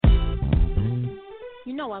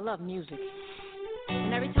You know I love music.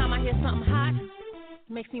 And every time I hear something hot,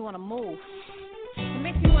 it makes me want to move. It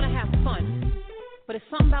makes me want to have fun. But it's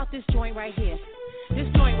something about this joint right here. This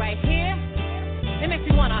joint right here, it makes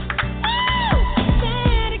me want to...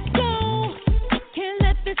 Let it go. Can't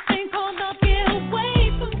let this thing called love get away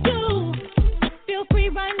from you. Feel free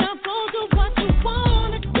right now, go do what you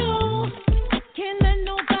want to do. Can't let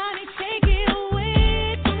nobody take it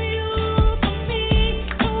away from you, from me,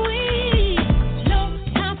 from we. No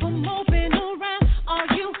time for moping around, are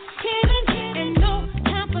you kidding? And no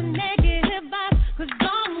time for negative vibes, cause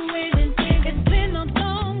I'm winning. It's been a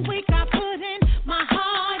long week, I put in my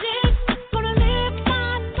hardest. Gonna live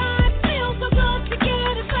my life, feel so good to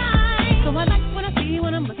get it right. So I like what I see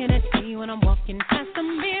when I'm looking at you, when I'm walking past the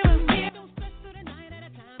mirror. Don't stress through the night at a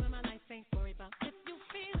time, and my life ain't worried about if you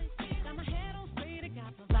feel it. Got my head on straight, I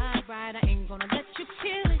got my vibe right, I ain't gonna let you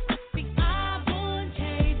kill it. See, I would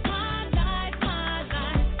change my life,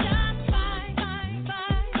 just by.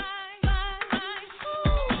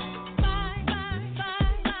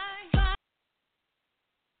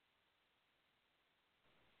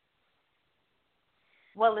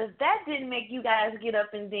 Well, if that didn't make you guys get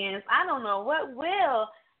up and dance, I don't know what will.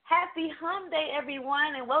 Happy Hum Day,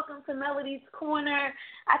 everyone, and welcome to Melody's Corner.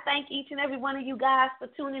 I thank each and every one of you guys for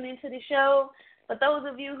tuning into the show. For those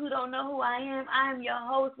of you who don't know who I am your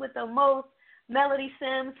host with the most, Melody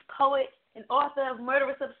Sims, poet and author of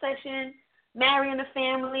Murderous Obsession, Marrying the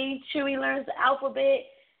Family, Chewy Learns the Alphabet,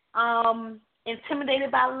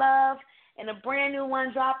 Intimidated by Love, and a brand new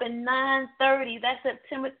one dropping 9/30. That's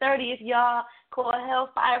September 30th, y'all, called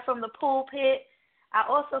Hellfire from the Pulpit. I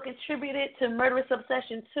also contributed to Murderous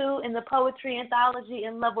Obsession 2 in the poetry anthology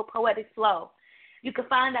In Love with Poetic Flow. You can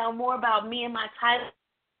find out more about me and my title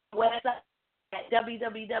website at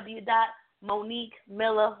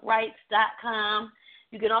www.moniquemillerwrites.com.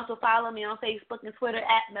 You can also follow me on Facebook and Twitter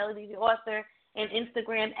at Melody the Author and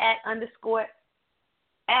Instagram at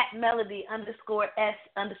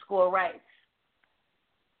Melody_S_Writes.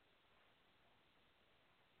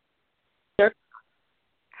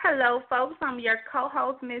 Hello, folks. I'm your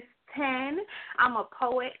co-host, Miss 10. I'm a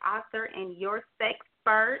poet, author, and your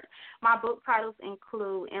sexpert. My book titles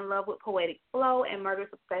include In Love with Poetic Flow and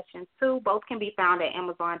Murderous Obsession 2. Both can be found at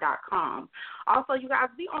Amazon.com. Also, you guys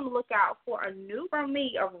be on the lookout for a new from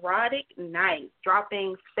me, Erotic Nights,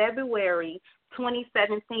 dropping February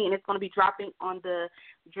 2017. It's going to be dropping on the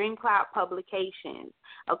Dream Cloud Publications.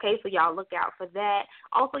 Okay, so y'all look out for that.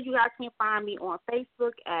 Also, you guys can find me on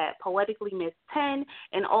Facebook at Poetically Miss 10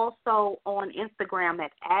 and also on Instagram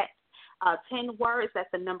at 10 words.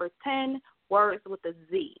 That's the number 10 words with a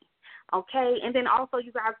Z. Okay, and then also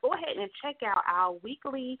you guys go ahead and check out our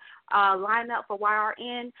weekly lineup for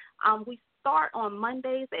YRN. We start on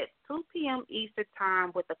Mondays at 2 p.m. Eastern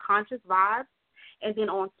Time with the Conscious Vibes. And then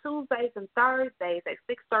on Tuesdays and Thursdays at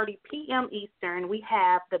 6:30 p.m. Eastern, we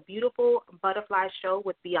have the Beautiful Butterfly Show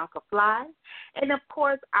with Bianca Fly. And, of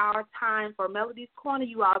course, our time for Melody's Corner,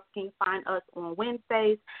 you all can find us on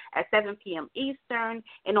Wednesdays at 7 p.m. Eastern.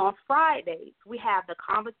 And on Fridays, we have the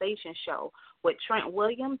Conversation Show with Trent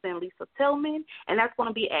Williams and Lisa Tillman, and that's going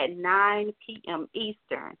to be at 9 p.m.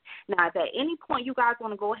 Eastern. Now, if at any point you guys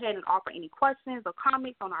want to go ahead and offer any questions or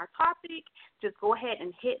comments on our topic, just go ahead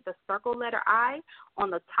and hit the circle letter I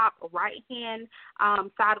on the top right-hand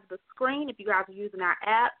side of the screen. If you guys are using our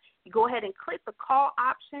app, you go ahead and click the call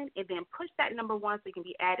option and then push that number 1 so you can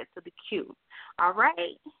be added to the queue. All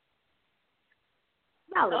right?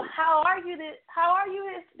 So how are you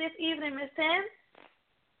this evening, Miss 10?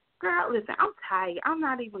 Girl, listen, I'm tired. I'm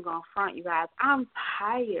not even going to front you guys. I'm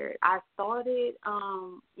tired. I started,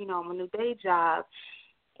 my new day job,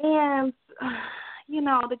 and,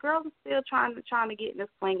 the girl is still trying to get in the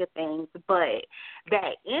swing of things. But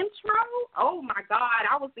that intro, oh, my God,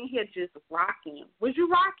 I was in here just rocking. Was you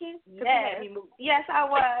rocking? Yes, I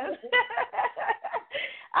was.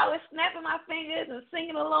 I was snapping my fingers and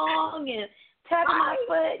singing along and tapping my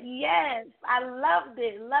foot. Yes, I loved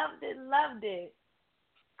it.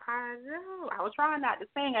 I know. I was trying not to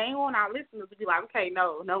sing. I ain't want our listeners to be like, okay,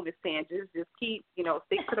 no, Miss Tan, just keep,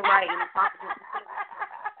 stick to the right and the proper.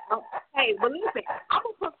 Hey, but listen, I'm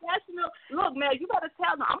a professional. Look, man, you better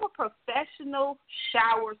tell them I'm a professional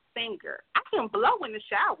shower singer. I can blow in the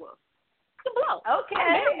shower. I can blow.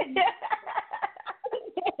 Okay.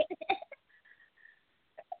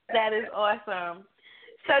 That is awesome.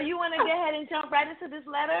 So you want to go ahead and jump right into this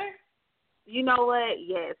letter? You know what?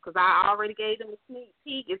 Yes, because I already gave them a sneak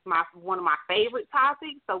peek. It's one of my favorite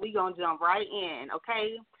topics, so we're going to jump right in,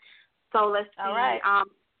 okay? So let's see. All right.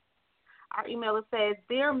 Our email says,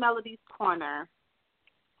 Dear Melody's Corner,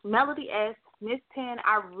 Melody asks, Miss 10,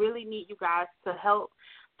 I really need you guys to help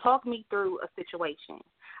talk me through a situation.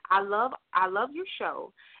 I love your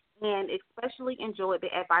show and especially enjoyed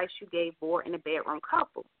the advice you gave board in a bedroom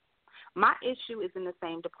couple. My issue is in the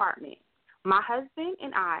same department. My husband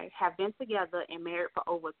and I have been together and married for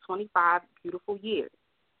over 25 beautiful years.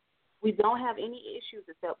 We don't have any issues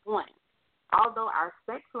except one. Although our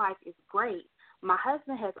sex life is great, my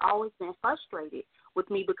husband has always been frustrated with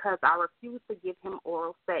me because I refuse to give him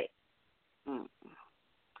oral sex.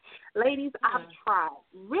 Ladies, I've tried.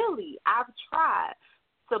 Really, I've tried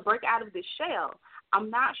to break out of the shell. I'm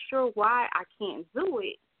not sure why I can't do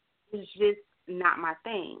it. It's just not my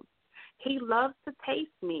thing. He loves to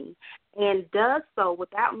taste me and does so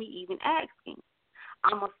without me even asking.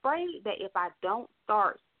 I'm afraid that if I don't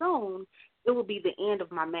start soon, it will be the end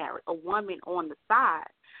of my marriage, a woman on the side,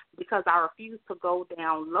 because I refuse to go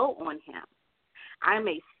down low on him. I'm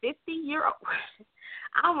a 50-year-old.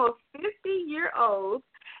 I'm 50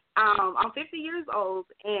 years old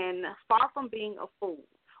and far from being a fool.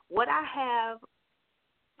 What I have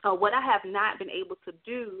not been able to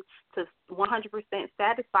do to 100%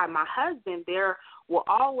 satisfy my husband, there will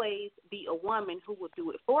always be a woman who will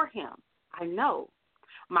do it for him. I know.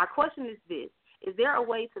 My question is this. Is there a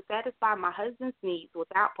way to satisfy my husband's needs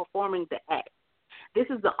without performing the act? This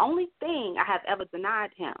is the only thing I have ever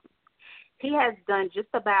denied him. We have done just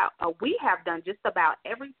about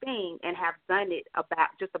everything and have done it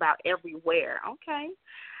about just about everywhere. Okay.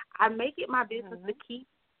 I make it my business to keep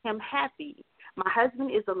him happy. My husband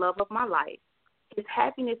is the love of my life. His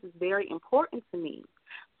happiness is very important to me.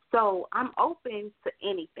 So I'm open to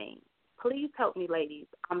anything. Please help me, ladies.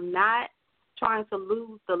 I'm not trying to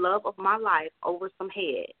lose the love of my life over some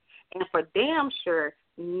head. And for damn sure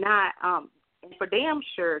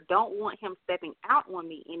don't want him stepping out on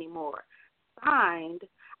me anymore. Signed,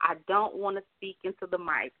 I don't want to speak into the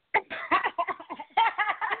mic. I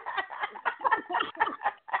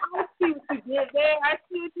see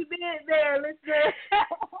what you did there. Listen.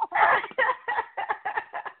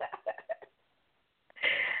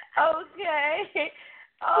 Okay.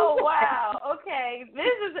 Oh, wow. Okay.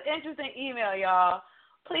 This is an interesting email, y'all.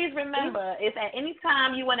 Please remember, if at any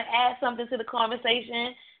time you want to add something to the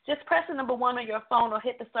conversation, just press the number 1 on your phone or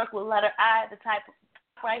hit the circle letter I at the top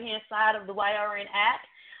right-hand side of the YRN app.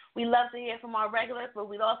 We love to hear from our regulars, but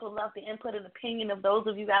we'd also love the input and opinion of those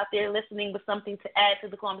of you out there listening with something to add to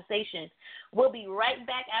the conversation. We'll be right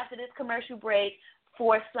back after this commercial break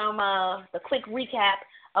for the quick recap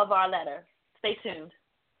of our letter. Stay tuned.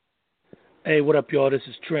 Hey, what up, y'all? This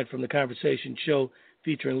is Trent from The Conversation Show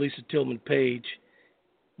featuring Lisa Tillman Page.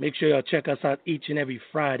 Make sure y'all check us out each and every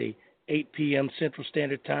Friday, 8 p.m. Central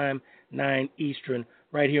Standard Time, 9 Eastern,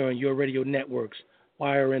 right here on your radio networks,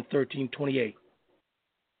 YRN 1328.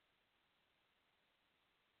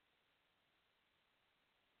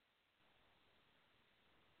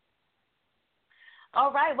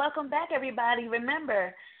 All right, welcome back, everybody.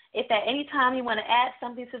 Remember, if at any time you want to add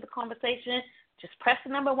something to the conversation, just press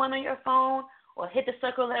the number 1 on your phone or hit the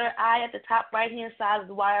circle letter I at the top right-hand side of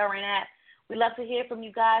the YRN app. We love to hear from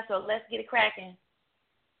you guys, so let's get it cracking.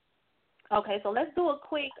 Okay, so let's do a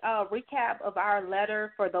quick recap of our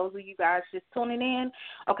letter for those of you guys just tuning in.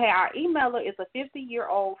 Okay, our emailer is a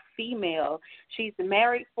 50-year-old female. She's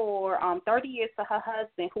married for 30 years to her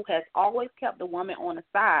husband, who has always kept the woman on the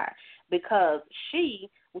side because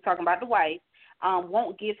we're talking about the wife,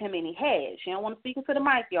 won't give him any head. She don't want to speak into the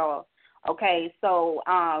mic, y'all. Okay, so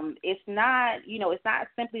it's not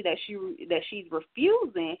simply that she's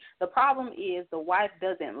refusing. The problem is the wife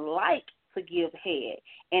doesn't like to give head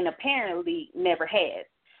and apparently never has.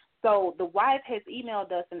 So the wife has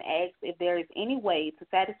emailed us and asked if there is any way to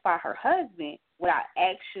satisfy her husband without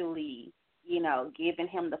actually, giving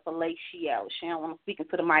him the fellatio. She don't want to speak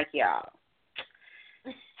into the mic, y'all.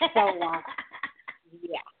 So,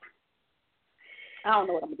 yeah. I don't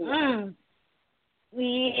know what I'm doing.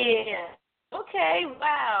 Yeah. Okay,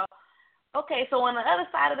 wow. Okay, so on the other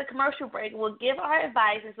side of the commercial break, we'll give our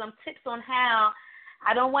advice and some tips on how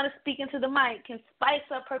I don't want to speak into the mic can spice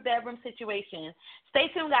up her bedroom situation. Stay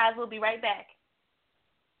tuned, guys. We'll be right back.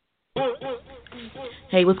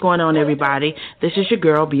 Hey, what's going on, everybody? This is your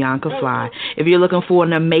girl, Bianca Fly. If you're looking for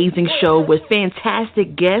an amazing show with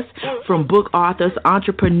fantastic guests from book authors,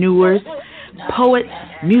 entrepreneurs, poets,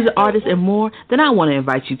 music artists, and more, then I want to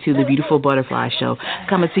invite you to the Beautiful Butterfly Show.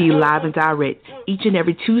 Coming to you live and direct each and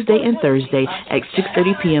every Tuesday and Thursday at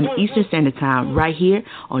 6:30 p.m. Eastern Standard Time right here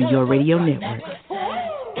on your radio network.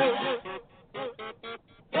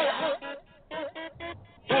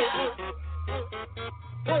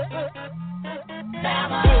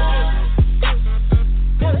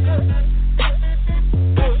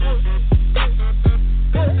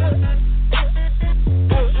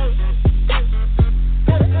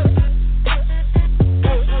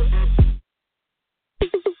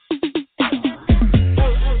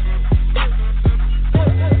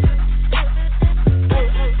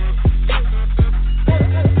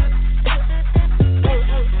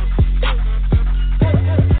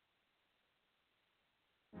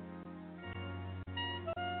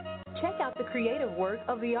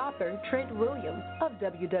 of the author Trent Williams of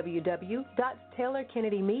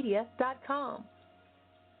www.taylorkennedymedia.com.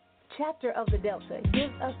 Chapter of the Delta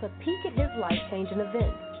gives us a peek at his life-changing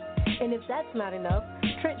events. And if that's not enough,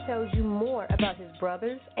 Trent tells you more about his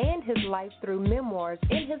brothers and his life through memoirs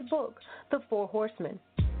in his book, The Four Horsemen.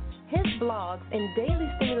 His blogs and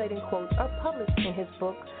daily stimulating quotes are published in his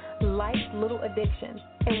book, Life's Little Addiction.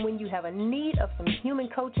 And when you have a need of some human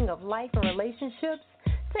coaching of life and relationships,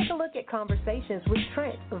 take a look at Conversations with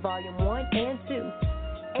Trent, Volume 1 and 2,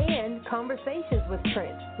 and Conversations with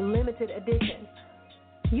Trent, Limited Edition.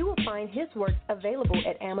 You will find his works available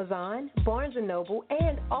at Amazon, Barnes & Noble,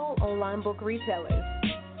 and all online book retailers.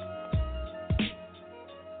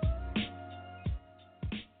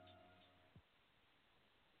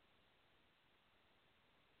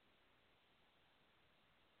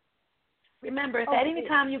 Remember, if at any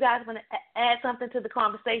time you guys want to add something to the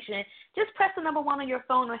conversation, just press the number 1 on your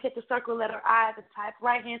phone or hit the circle letter I at the top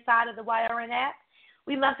right-hand side of the YRN app.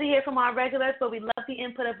 We love to hear from our regulars, but we love the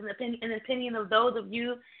input of an opinion of those of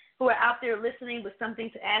you who are out there listening with something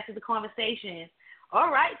to add to the conversation. All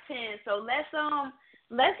right, Tim. So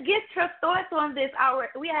let's get your thoughts on this.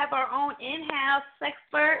 We have our own in-house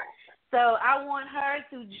expert, so I want her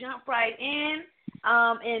to jump right in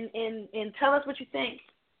and tell us what you think.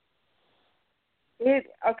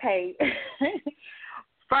 Okay.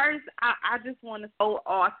 First, I just want to say so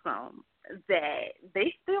awesome that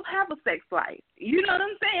they still have a sex life. You know what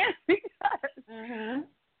I'm saying? Because,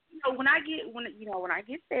 when I get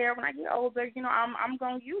older, I'm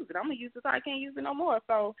gonna use it. I'm gonna use it so I can't use it no more.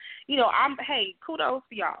 So, kudos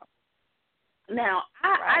to y'all. Now,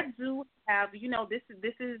 I do have,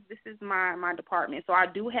 this is my department, so I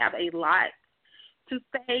do have a lot to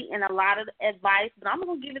say and a lot of advice, but I'm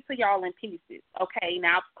going to give it to y'all in pieces, okay?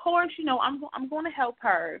 Now, of course, I'm going to help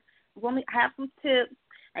her. I'm going to have some tips.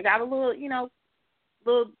 I got a little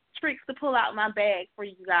tricks to pull out my bag for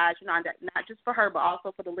you guys, not just for her, but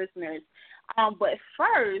also for the listeners. But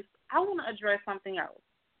first, I want to address something else.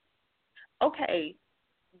 Okay,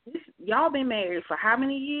 y'all been married for how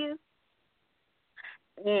many years?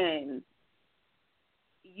 And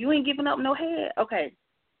you ain't giving up no head? Okay.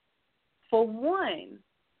 For one,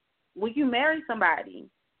 when you marry somebody,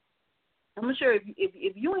 I'm sure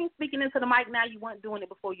if you ain't speaking into the mic now, you weren't doing it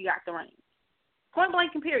before you got the ring. Point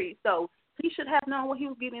blank and period. So he should have known what he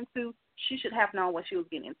was getting into. She should have known what she was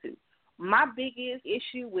getting into. My biggest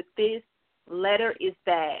issue with this letter is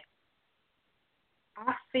that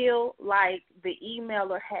I feel like the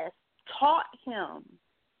emailer has taught him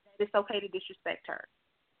that it's okay to disrespect her.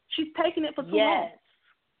 She's taking it for too long.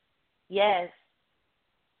 Yes.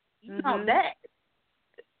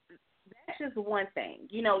 That's just one thing.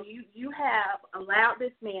 You have allowed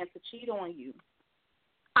this man to cheat on you.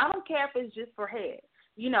 I don't care if it's just for head.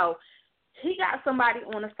 He got somebody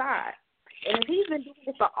on the side. And if he's been doing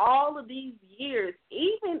it for all of these years,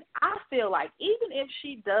 I feel like even if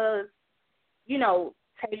she does,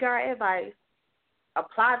 take our advice,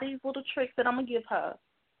 apply these little tricks that I'm going to give her,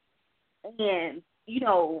 and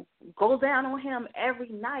go down on him every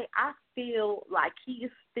night, I feel like he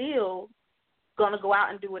is still going to go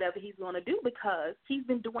out and do whatever he's going to do because he's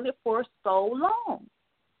been doing it for so long.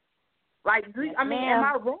 Like, am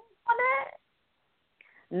I wrong on that?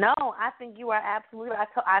 No, I think you are absolutely right.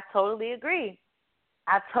 I totally agree.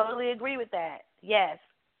 I totally agree with that. Yes.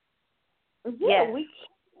 Yeah, yes.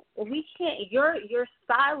 We can't. Your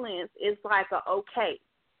silence is like a okay.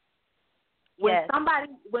 When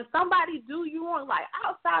somebody do you wrong, like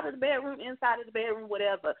outside of the bedroom, inside of the bedroom,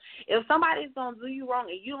 whatever, if somebody's going to do you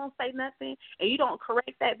wrong and you don't say nothing and you don't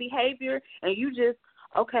correct that behavior and you just,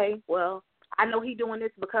 okay, well, I know he doing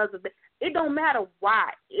this because of this. It don't matter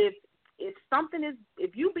why. If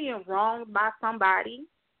you being wronged by somebody,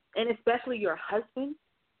 and especially your husband,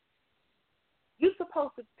 you're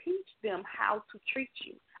supposed to teach them how to treat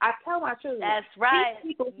you. I tell my children, that's right.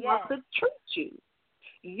 Teach people how to treat you.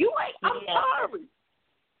 I'm sorry.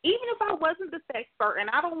 Even if I wasn't the expert and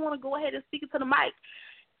I don't want to go ahead and speak into the mic,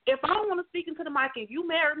 if I don't want to speak into the mic and you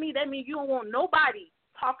marry me, that means you don't want nobody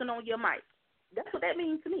talking on your mic. That's what that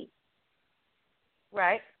means to me.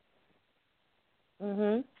 Right.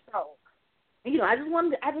 So, I just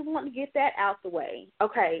wanted to get that out the way.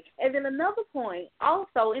 Okay. And then another point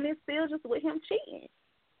also, and it's still just with him cheating.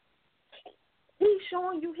 He's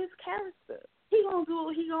showing you his character. He gonna do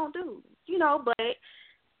what he gonna do. But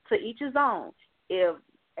to each his own. If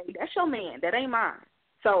that's your man, that ain't mine.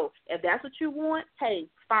 So if that's what you want, hey,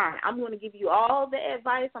 fine. I'm going to give you all the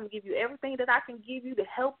advice. I'm going to give you everything that I can give you to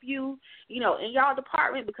help you, in y'all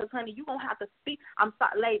department because, honey, you're going to have to speak. I'm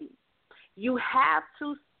sorry, ladies. You have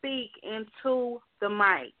to speak into the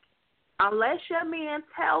mic. Unless your man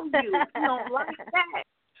tells you you don't like that,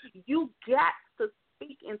 you got to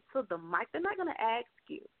speak into the mic. They're not going to ask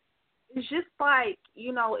you. It's just like,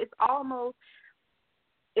 it's almost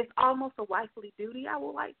a wifely duty, I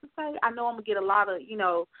would like to say. I know I'm going to get a lot of,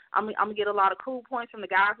 I'm going to get a lot of cool points from the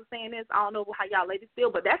guys for saying this. I don't know how y'all ladies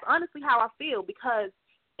feel, but that's honestly how I feel, because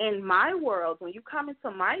in my world, when you come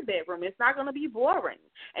into my bedroom, it's not going to be boring.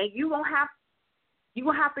 And you're going to have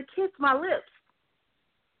to kiss my lips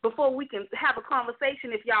before we can have a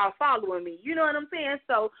conversation if y'all following me. You know what I'm saying?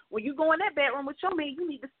 So when you go in that bedroom with your man, you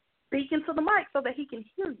need to speak into the mic so that he can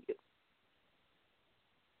hear you.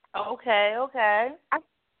 Okay. I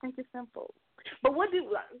think it's simple. But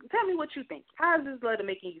tell me what you think. How is this letter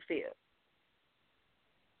making you feel?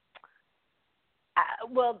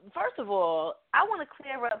 Well, first of all, I want to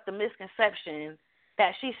clear up the misconception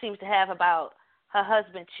that she seems to have about her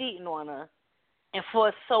husband cheating on her and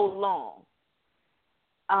for so long.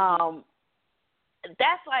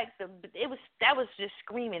 That's like that was just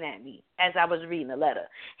screaming at me as I was reading the letter.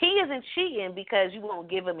 He isn't cheating because you won't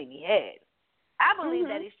give him any head. I believe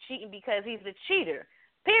that he's cheating because he's a cheater.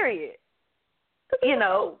 Period.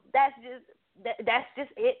 That's just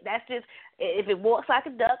it. That's just, if it walks like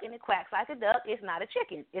a duck and it quacks like a duck, it's not a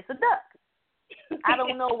chicken. It's a duck. I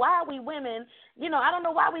don't know why we women,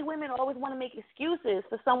 always want to make excuses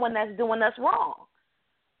for someone that's doing us wrong.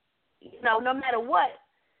 No matter what,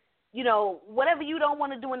 whatever you don't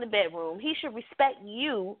want to do in the bedroom, he should respect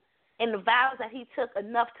you and the vows that he took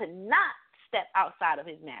enough to not step outside of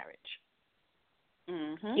his marriage.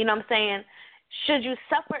 Mm-hmm. You know what I'm saying? Should you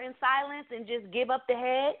suffer in silence and just give up the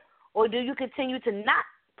head, or do you continue to not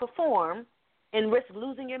perform and risk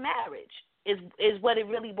losing your marriage? Is what it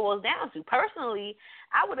really boils down to. Personally,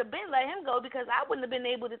 I would have been let him go because I wouldn't have been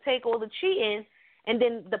able to take all the cheating and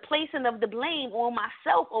then the placing of the blame on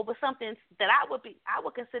myself over something that I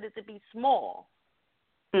would consider to be small.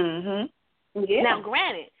 Mhm. Yeah. Now,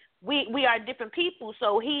 granted, we are different people,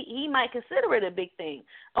 so he might consider it a big thing.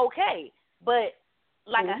 Okay, but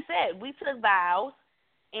like I said, we took vows,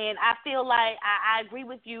 and I feel like I agree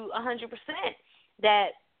with you 100%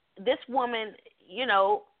 that this woman,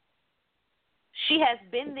 she has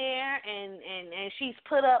been there and she's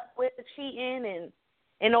put up with the cheating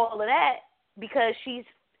and all of that because she's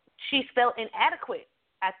felt inadequate,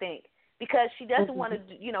 I think, because she doesn't want to,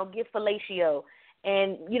 give fellatio,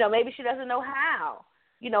 and, maybe she doesn't know how.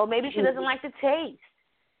 Maybe she doesn't like the taste.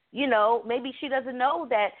 Maybe she doesn't know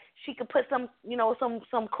that she could put some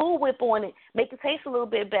Cool Whip on it, make it taste a little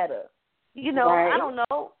bit better. Right. I don't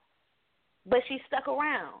know. But she stuck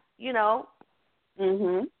around,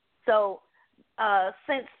 Mhm. So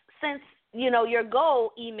since your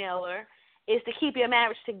goal, emailer, is to keep your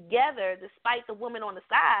marriage together despite the woman on the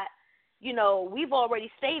side, we've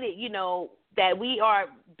already stated, that we are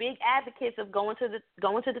big advocates of going to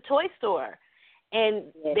the toy store.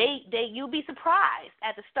 And you'll be surprised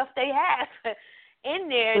at the stuff they have in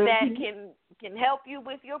there that can help you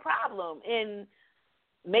with your problem and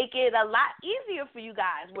make it a lot easier for you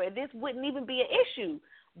guys where this wouldn't even be an issue.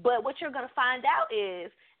 But what you're going to find out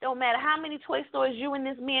is, no matter how many toy stores you and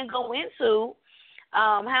this man go into,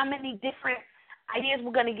 how many different ideas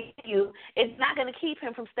we're going to give you, it's not going to keep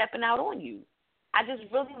him from stepping out on you. I just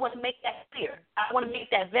really want to make that clear. I want to make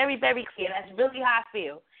that very, very clear. That's really how I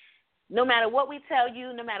feel. No matter what we tell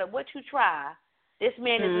you, no matter what you try, this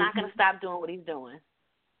man is not going to stop doing what he's doing.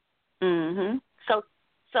 Mhm. So,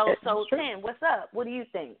 Tim, what's up? What do you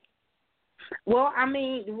think? Well, I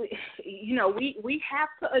mean, we have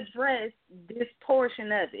to address this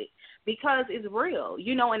portion of it because it's real,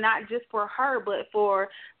 and not just for her, but for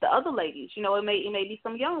the other ladies. It may be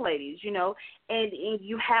some young ladies, and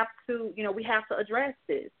you have to, we have to address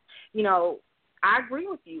this. I agree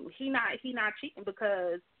with you. He not cheating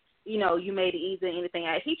because you made it easy or anything.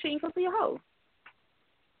 He cheating because he a hoe.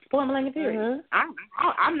 Point blank period.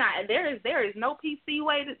 I'm not. There is no PC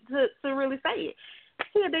way to really say it.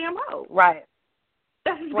 She a damn hoe. Right.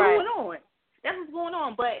 That's what's going on. That's what's going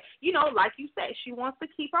on. But like you said, she wants to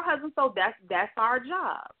keep her husband. So that's our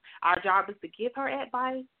job. Our job is to give her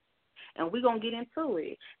advice, and we're gonna get into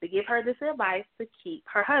it to give her this advice to keep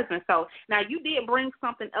her husband. So now you did bring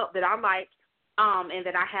something up that I like, and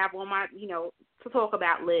that I have on my to talk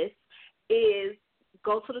about list is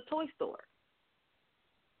go to the toy store.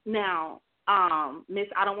 Now, Miss,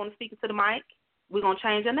 I don't want to speak into the mic. We're gonna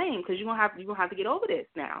change your name because you're gonna have to get over this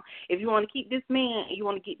now. If you want to keep this man, and you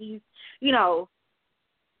want to get these,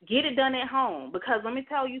 get it done at home. Because let me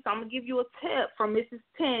tell you, so I'm gonna give you a tip from Mrs.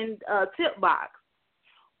 10 tip box.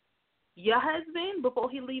 Your husband, before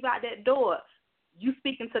he leave out that door, you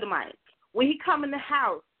speak into the mic. When he come in the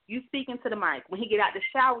house, You speak into the mic. When he get out the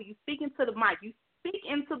shower, you speak into the mic. You speak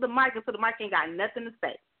into the mic until the mic ain't got nothing to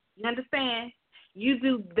say. You understand? You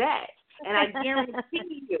do that, and I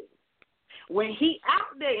guarantee you, when he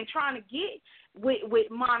out there and trying to get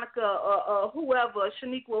with Monica or whoever,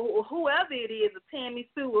 Shaniqua or whoever it is, or Tammy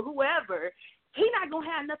Sue or whoever, he not going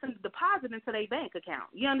to have nothing to deposit into their bank account.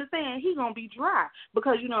 You understand? He going to be dry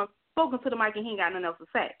because, spoken to the mic and he ain't got nothing else to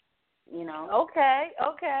say. Okay.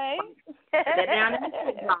 That down in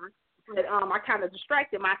the box. But I kind of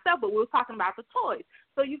distracted myself, but we were talking about the toys.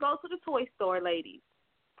 So you go to the toy store, ladies.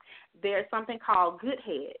 There's something called Good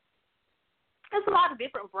Head. There's a lot of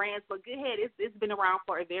different brands, but Good Head, it's been around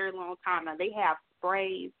for a very long time now. They have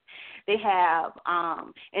sprays. They have,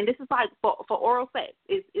 and this is like for oral sex.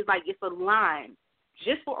 It's like it's a line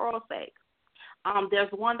just for oral sex. There's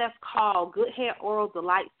one that's called Good Head Oral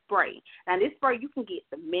Delight Spray. Now, this spray, you can get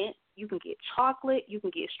the mint, you can get chocolate, you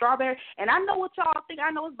can get strawberry. And I know what y'all think.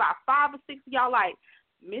 I know it's about 5 or 6 of y'all like,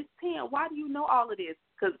 Miss Penn, why do you know all of this?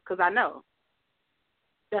 Because I know.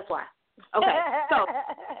 That's why. Okay, so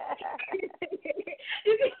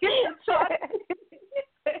you can get chocolate.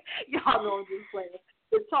 Y'all know I'm just playing.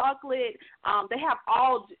 The chocolate, they have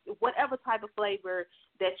all, whatever type of flavor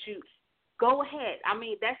that you, go ahead. I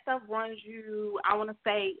mean, that stuff runs you, I want to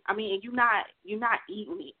say, I mean, and you're not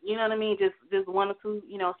eating it. You know what I mean? Just 1 or 2,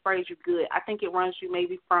 sprays, you're good. I think it runs you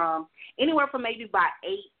maybe anywhere from maybe about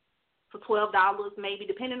 $8 to $12, maybe,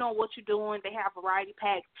 depending on what you're doing. They have variety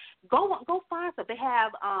packs. Go find stuff. They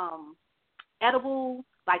have edibles.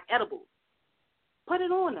 Put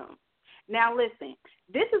it on them. Now, listen,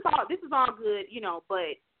 this is all good,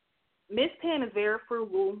 but Miss Penn is very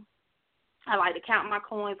frugal. I like to count my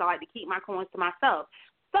coins. I like to keep my coins to myself.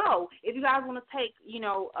 So if you guys want to take,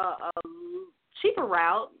 a cheaper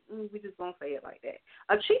route, we just going to say it like that,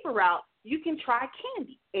 a cheaper route, you can try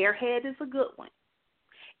candy. Airhead is a good one.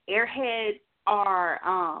 Airhead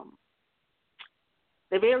are,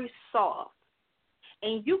 they're very soft.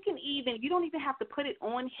 And you don't even have to put it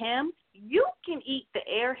on him. You can eat the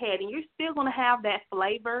Airhead, and you're still going to have that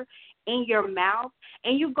flavor in your mouth,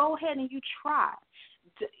 and you go ahead and you try.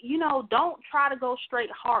 Don't try to go straight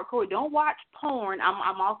hardcore. Don't watch porn.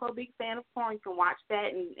 I'm also a big fan of porn. You can watch that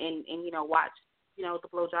and watch, the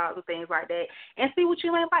blowjobs and things like that and see what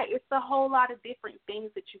you may like. It's a whole lot of different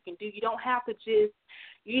things that you can do. You don't have to just,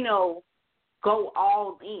 go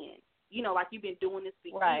all in, like you've been doing this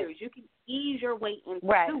for years. You can ease your way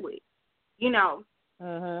into it,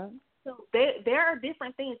 Mm-hmm. So there are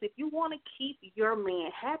different things. If you want to keep your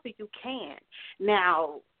man happy, you can.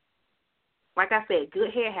 Now, like I said,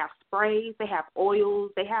 Good Hair have sprays, they have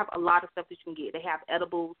oils, they have a lot of stuff that you can get. They have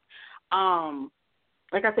edibles.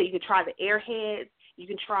 Like I said, you can try the Airheads. You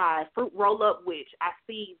can try fruit roll-up, which I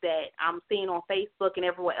see that I'm seeing on Facebook and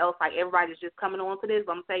everywhere else. Like, everybody's just coming on to this.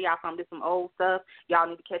 But I'm going to tell y'all some old stuff. Y'all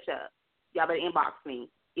need to catch up. Y'all better inbox me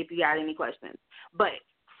if you got any questions. But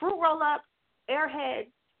fruit roll-up, Airheads,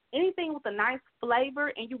 anything with a nice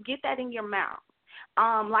flavor, and you get that in your mouth.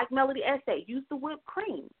 Like Melody S. said, use the whipped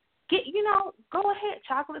cream. Go ahead,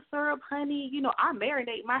 chocolate syrup, honey. I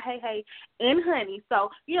marinate my hey in honey. So,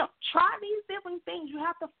 try these different things. You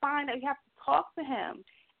have to find out. You have to talk to him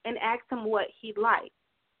and ask him what he likes.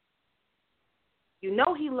 He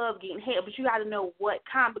loves getting head, but you got to know what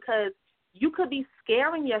kind, because you could be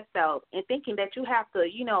scaring yourself and thinking that you have to,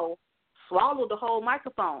 swallow the whole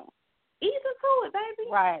microphone. Ease into it, baby.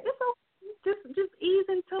 Right. Just ease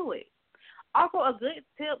into it. Also, a good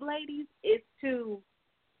tip, ladies, is to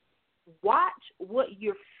watch what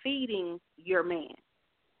you're feeding your man.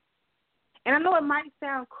 And I know it might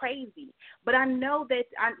sound crazy, but I know that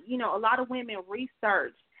a lot of women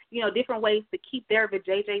research, different ways to keep their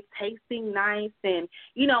vajayjay tasting nice, and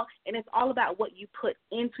and it's all about what you put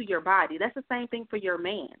into your body. That's the same thing for your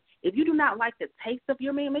man. If you do not like the taste of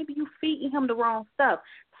your man, maybe you feeding him the wrong stuff.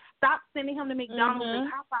 Stop sending him to McDonald's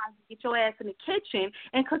and Popeyes and get your ass in the kitchen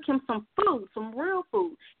and cook him some food, some real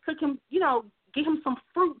food. Cook him, get him some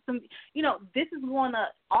fruits, and this is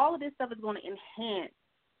all of this stuff is going to enhance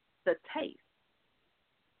the taste.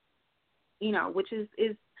 Which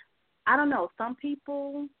is I don't know. Some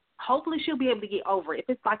people, hopefully, she'll be able to get over it. If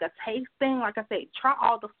it's like a taste thing, like I said, try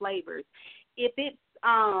all the flavors. If it's,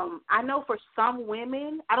 I know for some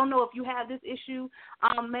women, I don't know if you have this issue,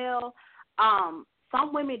 Mel.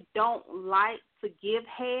 Some women don't like to give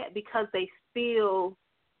head because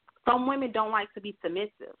some women don't like to be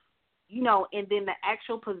submissive. And then the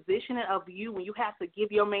actual positioning of you when you have to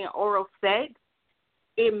give your man oral sex,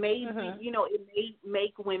 it may, it may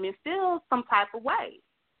make women feel some type of way.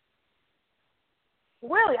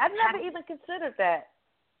 Really? I've never even considered that.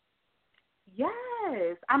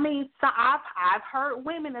 Yes. I mean, so I've heard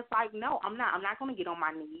women that's like, no, I'm not going to get on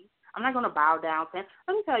my knees. I'm not going to bow down to him.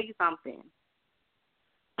 Let me tell you something.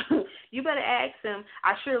 You better ask him.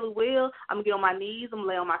 I surely will. I'm going to get on my knees. I'm going to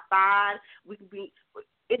lay on my side. We can be.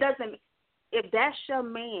 It doesn't. If that's your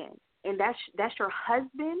man and that's your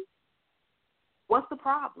husband, what's the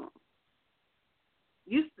problem?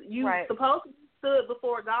 You right. supposed to stood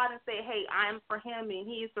before God and say, hey, I'm for him and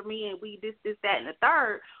he is for me and we this, that, and the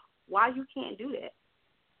third. Why you can't do that?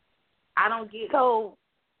 I don't get it.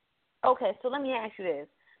 Okay, so let me ask you this.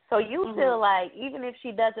 So you feel like even if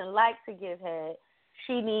she doesn't like to give head,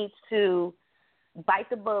 she needs to bite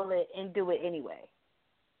the bullet and do it anyway.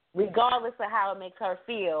 Regardless of how it makes her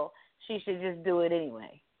feel, she should just do it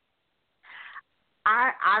anyway.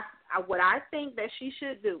 What I think that she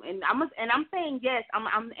should do, and I'm saying yes.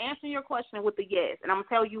 I'm answering your question with a yes, and I'm gonna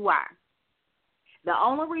tell you why. The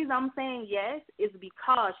only reason I'm saying yes is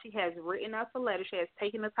because she has written us a letter. She has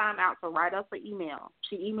taken the time out to write us an email.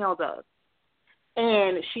 She emailed us,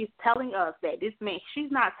 and she's telling us that this man.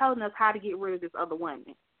 She's not telling us how to get rid of this other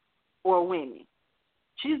woman or women.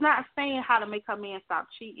 She's not saying how to make her man stop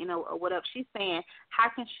cheating or whatever. She's saying how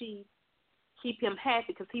can she keep him happy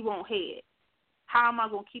because he won't head. How am I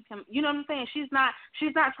going to keep him? You know what I'm saying? She's not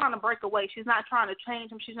trying to break away. She's not trying to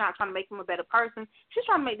change him. She's not trying to make him a better person. She's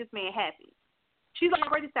trying to make this man happy. She's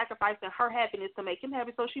already sacrificing her happiness to make him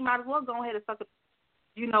happy, so she might as well go ahead and suck it.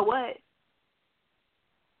 You know what?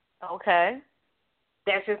 Okay.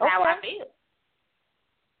 That's just how I feel.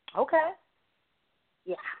 Okay.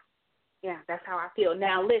 Yeah, that's how I feel.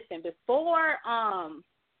 Now, listen, before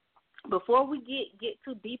we get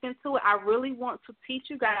too deep into it, I really want to teach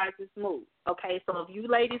you guys this move, okay? So if you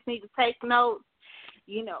ladies need to take notes,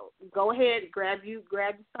 go ahead and grab you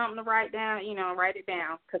something to write down, write it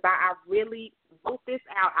down because I really wrote this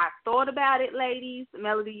out. I thought about it, ladies.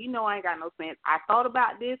 Melody, I ain't got no sense. I thought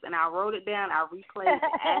about this, and I wrote it down. I replayed it,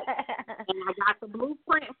 and I got the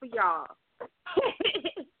blueprint for y'all.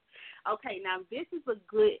 Okay, now this is a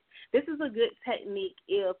good technique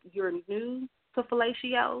if you're new to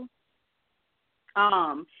fellatio.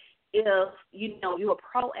 If you're a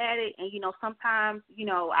pro at it and sometimes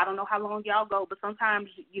I don't know how long y'all go, but sometimes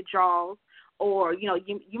you draws or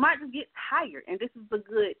you might just get tired, and this is a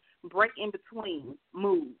good break in between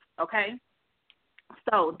move. Okay,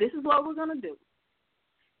 so this is what we're gonna do.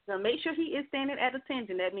 So make sure he is standing at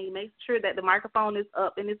attention. That means make sure that the microphone is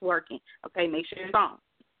up and it's working. Okay, make sure it's on.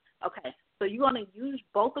 Okay, so you're gonna use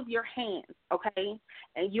both of your hands. Okay,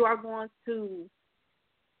 and you are going to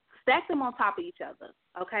stack them on top of each other,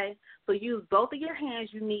 okay? So use both of your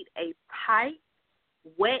hands. You need a tight,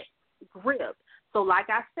 wet grip. So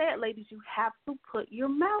like I said, ladies, you have to put your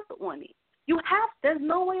mouth on it. There's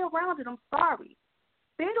no way around it. I'm sorry.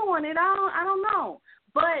 They're doing it. I don't know.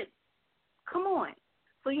 But come on.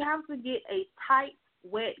 So you have to get a tight,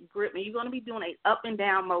 wet grip, and you're going to be doing a up and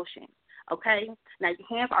down motion, okay? Now your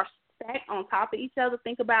hands are stacked on top of each other.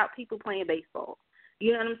 Think about people playing baseball.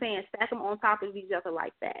 You know what I'm saying? Stack them on top of each other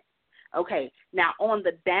like that. Okay, now on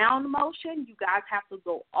the down motion, you guys have to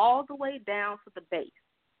go all the way down to the base.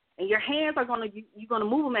 And your hands you're going to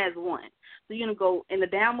move them as one. So you're going to go in the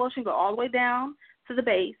down motion, go all the way down to the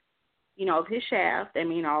base, of his shaft. I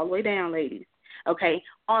mean, all the way down, ladies. Okay,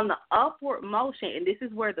 on the upward motion, and this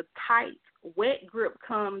is where the tight, wet grip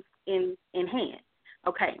comes in hand.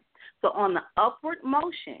 Okay, so on the upward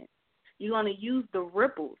motion, you're going to use the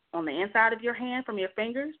ripples on the inside of your hand from your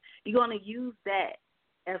fingers. You're going to use that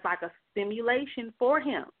as like a stimulation for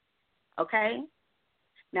him, okay?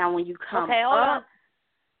 Now, when you come hold on. up,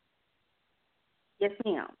 yes,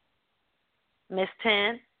 ma'am. Miss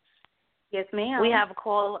 10. Yes, ma'am. We have a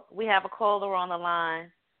caller on the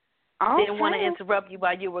line. Okay. Didn't want to interrupt you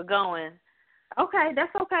while you were going. Okay,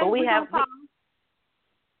 that's okay. But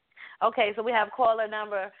okay, so we have caller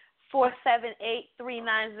number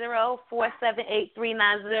 478-390,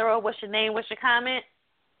 478-390. What's your name? What's your comment?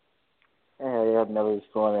 Hey, I've never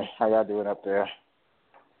responded. How y'all doing up there?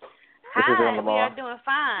 Hi, we are doing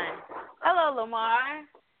fine. Hello, Lamar.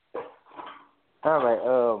 All right.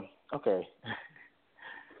 Okay.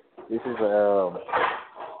 This is a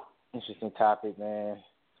interesting topic, man.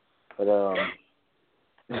 But I'm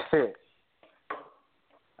gonna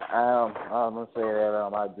say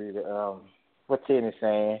that I agree with what Tim is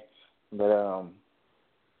saying, but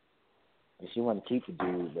she want to keep the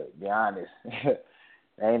dude, but be honest.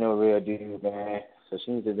 Ain't no real dude, man. So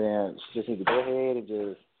she just needs to go ahead and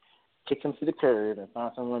just kick him to the curb and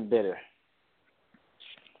find someone better.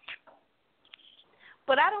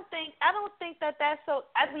 But I don't think that's so.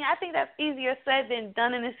 I mean, I think that's easier said than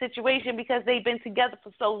done in this situation because they've been together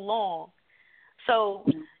for so long. So,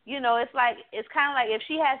 it's kind of like if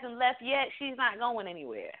she hasn't left yet, she's not going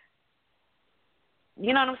anywhere.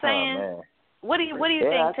 You know what I'm saying? Oh, man. What do you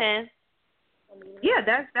think, Ten? Yeah,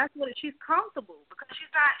 that's what she's comfortable because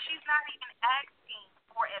she's not even asking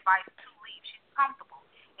for advice to leave. She's comfortable,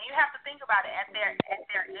 and you have to think about it at their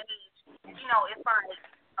age. It's like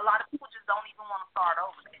a lot of people just don't even want to start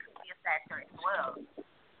over. That could be a factor as well.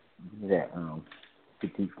 Yeah,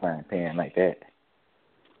 petite frying pan like that.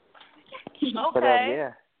 Okay. But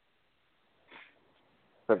yeah.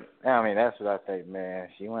 But I mean, that's what I think, man.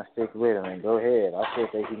 She want to stick with him, and go ahead. I still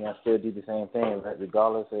think he gonna still do the same thing,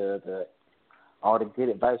 regardless of all the good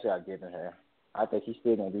advice I've given her. I think he's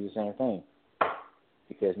still gonna do the same thing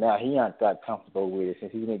because now he ain't got comfortable with it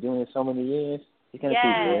since he's been doing it so many years. He's gonna keep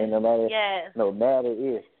doing it no matter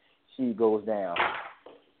if she goes down.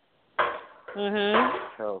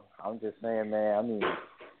 Mhm. So I'm just saying, man. I mean,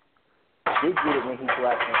 she'll get it when he go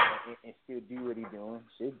out and still do what he's doing.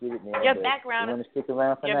 She'll get it, man. Your but background. You want to stick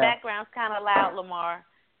around for your now? background's kind of loud, Lamar.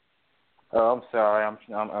 Oh, I'm sorry. I'm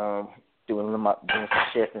doing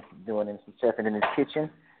some chefing in his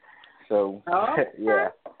kitchen. So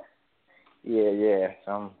yeah.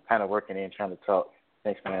 So I'm kind of working in trying to talk.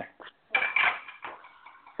 Thanks, man.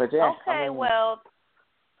 But yeah. Okay, well,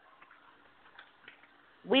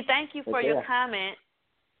 we thank you for your comment.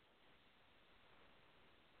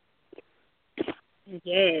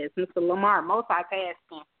 Yes, Mr. Lamar,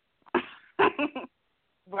 multitasking.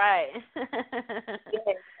 Right.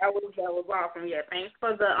 Yes, that was awesome. Yeah, thanks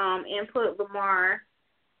for the input, Lamar.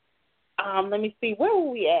 Let me see, where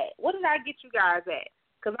were we at? What did I get you guys at?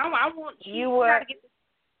 Because I want you to get.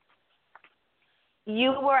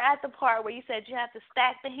 You were at the part where you said you have to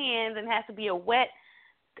stack the hands and it has to be a wet,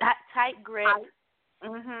 tight grip.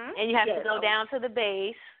 Mhm. And you have to go down to the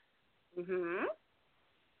base. Mhm.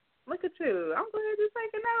 Look at you. I'm glad you're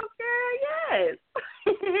taking notes, girl. Yes.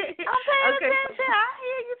 I'm paying attention. I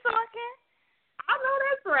hear you talking. I know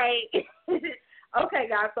that's right. Okay,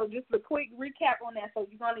 guys, so just a quick recap on that. So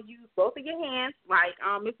you're going to use both of your hands, like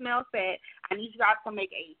Miss Mel said. I need you guys to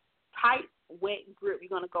make a tight, wet grip. You're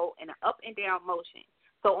going to go in an up and down motion.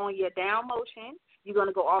 So on your down motion, you're going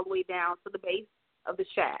to go all the way down to the base of the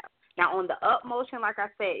shaft. Now, on the up motion, like I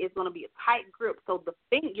said, it's going to be a tight grip. So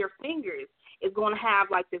your fingers is going to have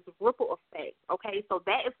like this ripple effect, okay? So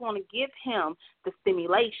that is going to give him the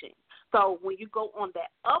stimulation. So when you go on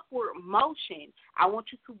that upward motion, I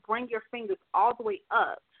want you to bring your fingers all the way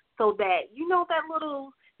up so that,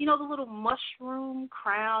 the little mushroom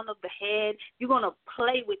crown of the head, you're going to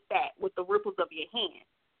play with that with the ripples of your hand.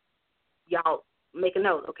 Y'all make a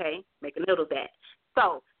note, okay? Make a note of that.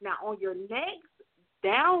 So now on your next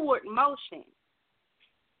downward motion,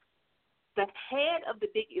 the head of the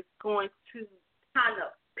dick is going to kind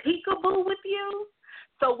of peekaboo with you.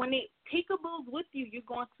 So when it peekaboos with you, you're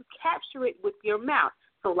going to capture it with your mouth.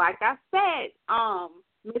 So like I said,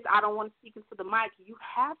 Miss, I don't want to speak into the mic. You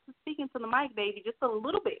have to speak into the mic, baby, just a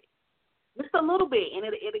little bit. Just a little bit, and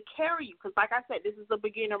it'll carry you because, like I said, this is a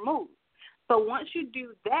beginner move. So once you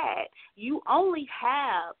do that, you only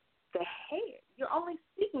have the head. You're only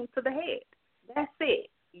speaking to the head. That's it.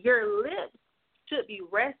 Your lips should be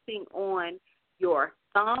resting on your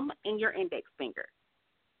thumb and your index finger.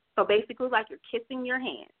 So basically like you're kissing your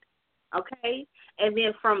hand, okay? And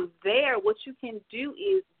then from there, what you can do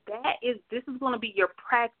is this is going to be your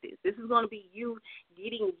practice. This is going to be you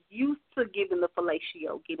getting used to giving the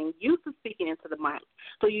fellatio, getting used to speaking into the mic.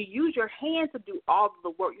 So you use your hand to do all of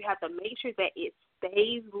the work. You have to make sure that it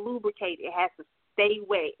stays lubricated. It has to stay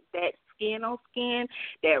wet. That skin on skin,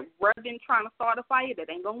 that rubbing trying to start a fire, that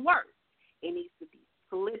ain't going to work. It needs to be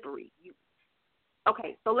slippery.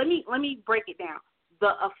 Okay, so let me break it down.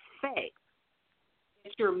 The effect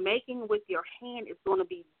that you're making with your hand is going to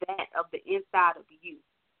be that of the inside of you.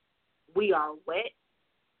 We are wet,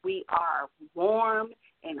 we are warm,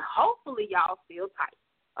 and hopefully y'all feel tight.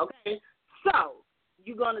 Okay? So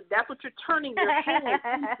that's what you're turning your hand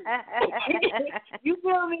into. You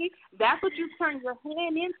feel me? That's what you turn your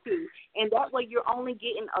hand into. And that way you're only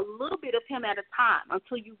getting a little bit of him at a time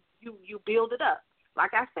until you build it up.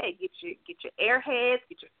 Like I said, get your airheads,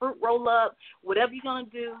 get your fruit roll up, whatever you're gonna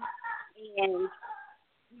do, and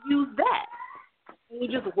use that. And you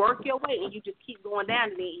just work your way, and you just keep going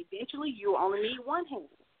down, and then eventually you only need one hand.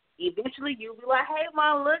 Eventually you'll be like, hey,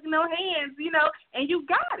 Mom, look, no hands, and you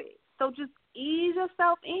got it. So just ease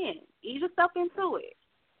yourself into it.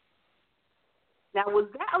 Now, was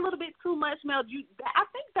that a little bit too much, Mel? I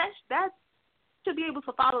think that should be able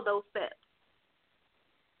to follow those steps.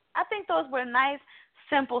 I think those were nice,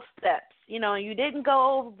 simple steps. You didn't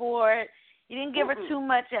go overboard. You didn't give her too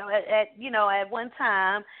much at one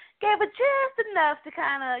time. Gave her just enough to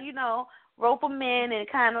kind of, rope them in and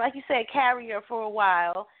kind of, like you said, carry her for a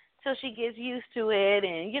while till she gets used to it.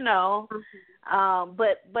 And,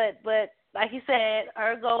 but like you said,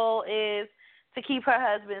 her goal is to keep her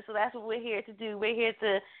husband. So that's what we're here to do. We're here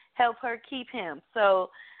to help her keep him. So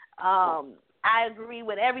I agree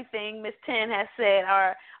with everything Miss 10 has said.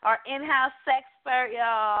 Our in-house sexpert,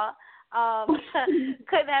 y'all,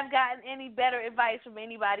 couldn't have gotten any better advice from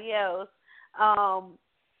anybody else.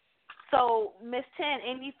 So, Miss 10,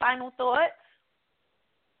 any final thoughts?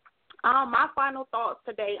 My final thoughts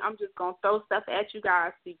today, I'm just going to throw stuff at you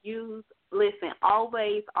guys to use. Listen,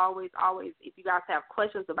 always, if you guys have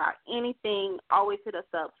questions about anything, always hit us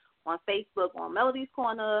up on Facebook, on Melody's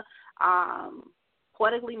Corner,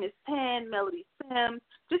 Poetically Miss 10, Melody Sim.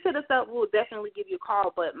 Just hit us up. We'll definitely give you a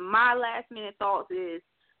call. But my last-minute thoughts is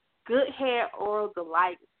Good Hair Oral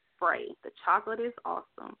Delight Spray. The chocolate is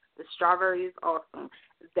awesome. The strawberry is awesome.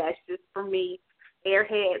 That's just for me.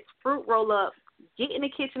 Airheads, fruit roll-up, get in the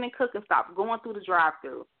kitchen and cook and stop going through the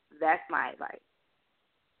drive-thru. That's my advice.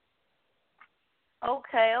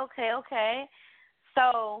 Okay.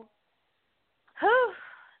 So,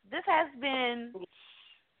 this has been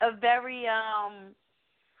a very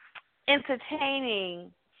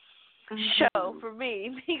entertaining show for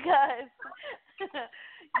me because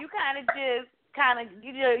you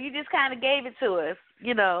just kind of gave it to us.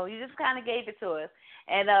 You just kind of gave it to us.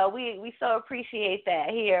 And we so appreciate that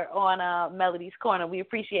here on Melody's Corner. We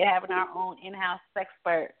appreciate having our own in-house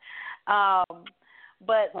sexpert.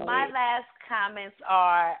 But my last comments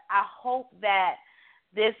are, I hope that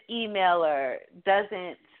this emailer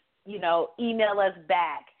doesn't, email us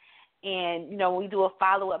back. And, we do a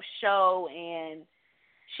follow-up show and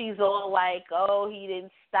she's all like, oh, he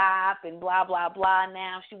didn't stop and blah, blah, blah.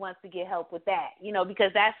 Now she wants to get help with that,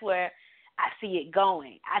 because that's where I see it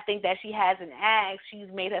going. I think that she hasn't asked. She's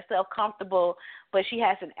made herself comfortable, but she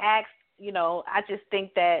hasn't asked. I just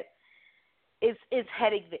think that it's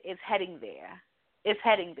heading there. It's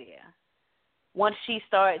heading there. Once she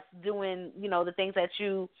starts doing, the things that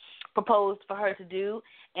you proposed for her to do,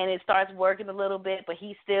 and it starts working a little bit, but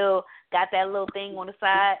he still got that little thing on the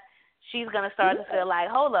side, she's going to start to feel like,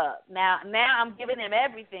 hold up, now I'm giving him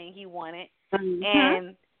everything he wanted,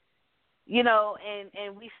 and,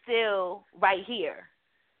 and we still right here.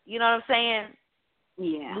 You know what I'm saying?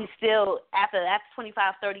 Yeah. We still, after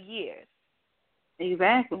 25, 30 years.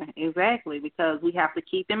 Exactly, because we have to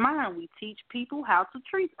keep in mind we teach people how to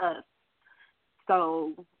treat us.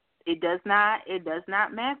 So it does not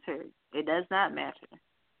matter. It does not matter.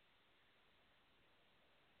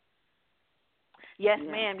 Yes,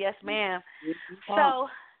 ma'am. So,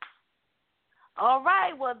 all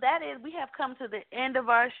right. Well, we have come to the end of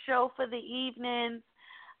our show for the evening.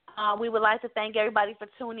 We would like to thank everybody for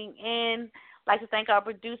tuning in. I'd like to thank our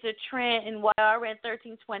producer, Trent, and YRN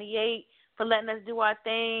 1328 for letting us do our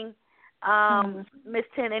thing. Miss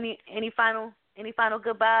 10, any final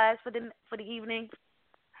goodbyes for the evening?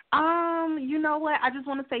 You know what? I just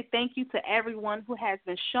want to say thank you to everyone who has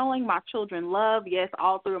been showing my children love. Yes,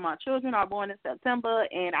 all three of my children are born in September,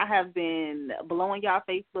 and I have been blowing y'all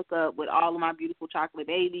Facebook up with all of my beautiful chocolate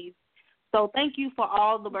babies. So thank you for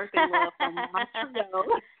all the birthday love from my trio.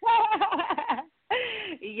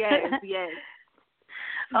 Yes.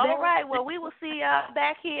 All right. Well, we will see y'all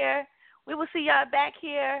back here.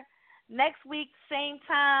 Next week, same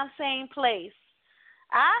time, same place.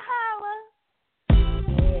 I holla.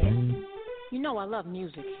 I love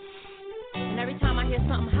music. And every time I hear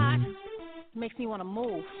something hot, it makes me want to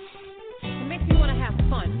move. It makes me want to have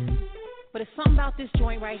fun. But it's something about this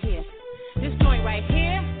joint right here. This joint right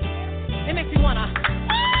here, it makes me want to,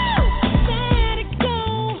 let it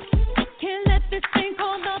go. Can't let this thing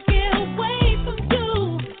called love get away from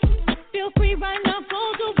you. Feel free right now,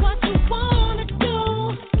 go do what you want to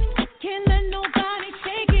do. Can't let nobody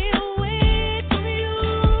take it away from you,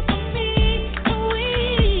 from me, from we.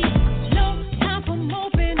 No time for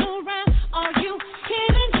moping around, are you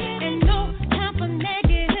kidding? And no time for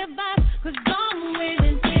negative vibes, 'cause I'm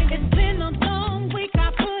winning. It's been a long week,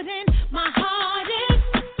 I put in my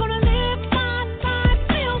hardest. Gonna live my life,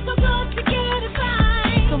 feel so good to get it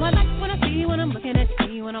right. So I like what I see when I'm looking at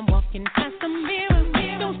you, when I'm walking past the mirror.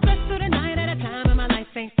 Don't stress through the night at a time, and my life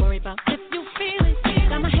ain't worried about if